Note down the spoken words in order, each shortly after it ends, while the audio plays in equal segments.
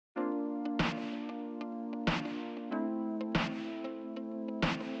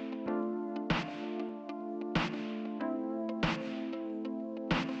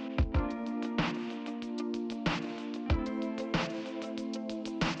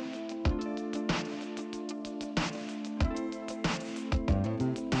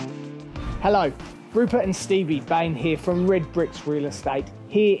Hello, Rupert and Stevie Bain here from Red Bricks Real Estate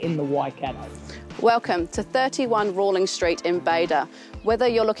here in the Waikato. Welcome to 31 Rawlings Street in Beda. Whether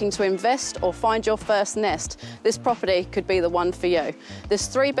you're looking to invest or find your first nest, this property could be the one for you. This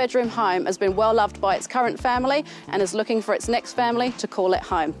 3-bedroom home has been well loved by its current family and is looking for its next family to call it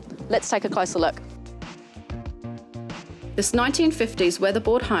home. Let's take a closer look. This 1950s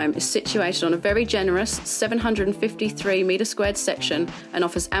weatherboard home is situated on a very generous 753 metre squared section and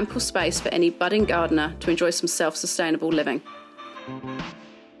offers ample space for any budding gardener to enjoy some self-sustainable living.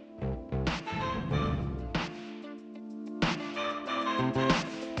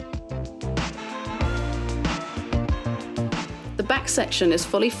 The back section is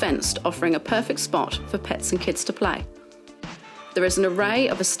fully fenced, offering a perfect spot for pets and kids to play. There is an array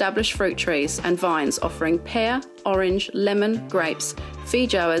of established fruit trees and vines offering pear, orange, lemon, grapes,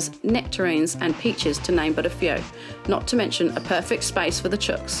 feijoas, nectarines and peaches to name but a few, not to mention a perfect space for the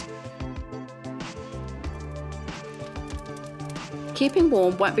chooks. Keeping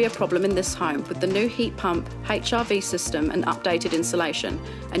warm won't be a problem in this home with the new heat pump, HRV system and updated insulation,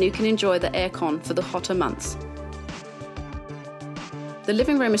 and you can enjoy the aircon for the hotter months. The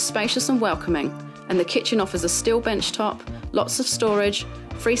living room is spacious and welcoming, and the kitchen offers a steel bench top, lots of storage,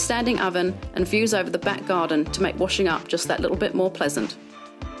 freestanding oven and views over the back garden to make washing up just that little bit more pleasant.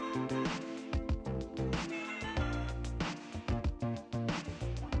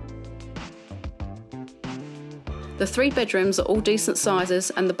 The 3 bedrooms are all decent sizes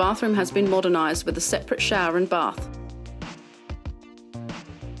and the bathroom has been modernised with a separate shower and bath.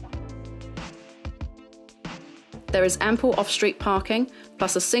 There is ample off-street parking,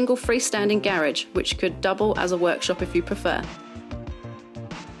 plus a single freestanding garage, which could double as a workshop if you prefer.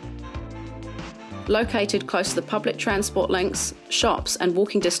 Located close to the public transport links, shops and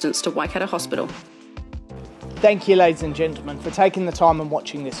walking distance to Waikato Hospital. Thank you, ladies and gentlemen, for taking the time and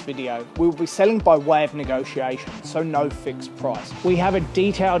watching this video. We will be selling by way of negotiation, so no fixed price. We have a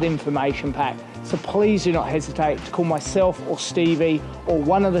detailed information pack, so please do not hesitate to call myself or Stevie or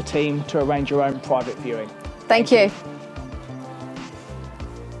one of the team to arrange your own private viewing. Thank you.